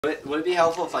Would it be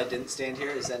helpful if I didn't stand here?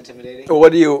 Is that intimidating?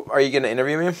 Are you going to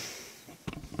interview me?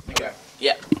 Okay.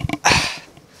 Yeah.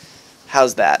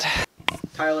 How's that?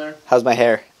 Tyler. How's my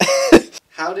hair?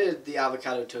 How did the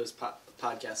Avocado Toast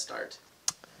podcast start?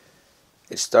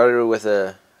 It started with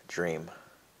a dream.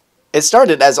 It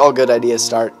started as all good ideas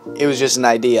start. It was just an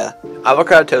idea.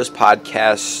 Avocado Toast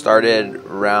podcast started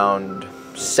around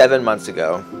 7 months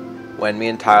ago when me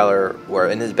and Tyler were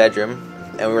in his bedroom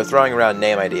and we were throwing around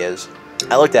name ideas.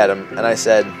 I looked at him and I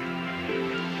said,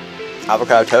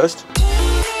 Avocado Toast?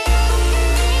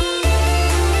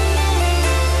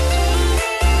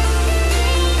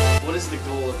 What is the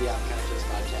goal of the Avocado Toast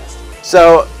podcast?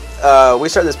 So, we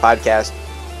started this podcast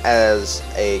as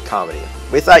a comedy.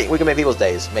 We thought we could make people's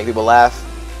days, make people laugh.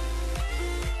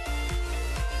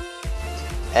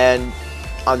 And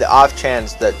on the off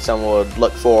chance that someone would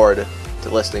look forward to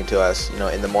listening to us,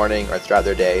 in the morning or throughout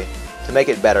their day, to make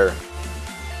it better,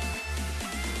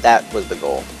 that was the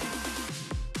goal.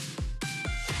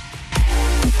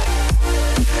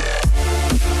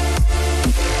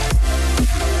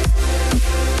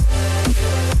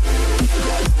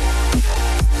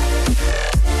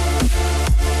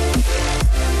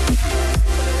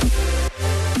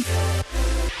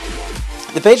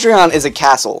 The Patreon is a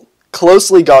castle,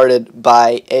 closely guarded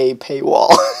by a paywall.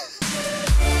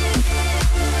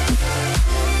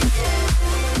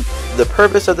 The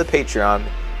purpose of the Patreon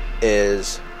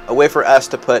is a way for us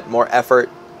to put more effort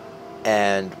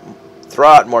and throw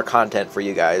out more content for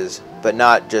you guys, but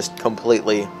not just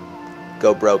completely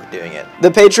go broke doing it.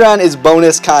 The Patreon is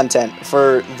bonus content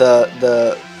for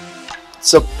the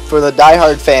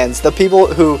diehard fans, the people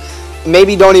who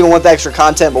maybe don't even want the extra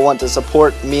content but want to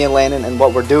support me and Landon and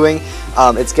what we're doing.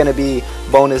 It's going to be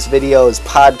bonus videos,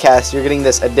 podcasts. You're getting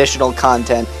this additional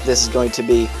content. This is going to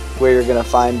be where you're going to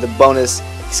find the bonus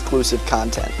exclusive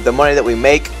content. The money that we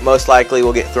make most likely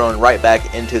will get thrown right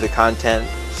back into the content,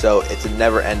 so it's a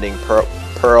never-ending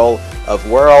pearl of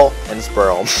whirl and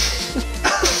spurl.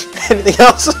 Anything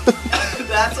else?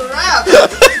 That's a wrap!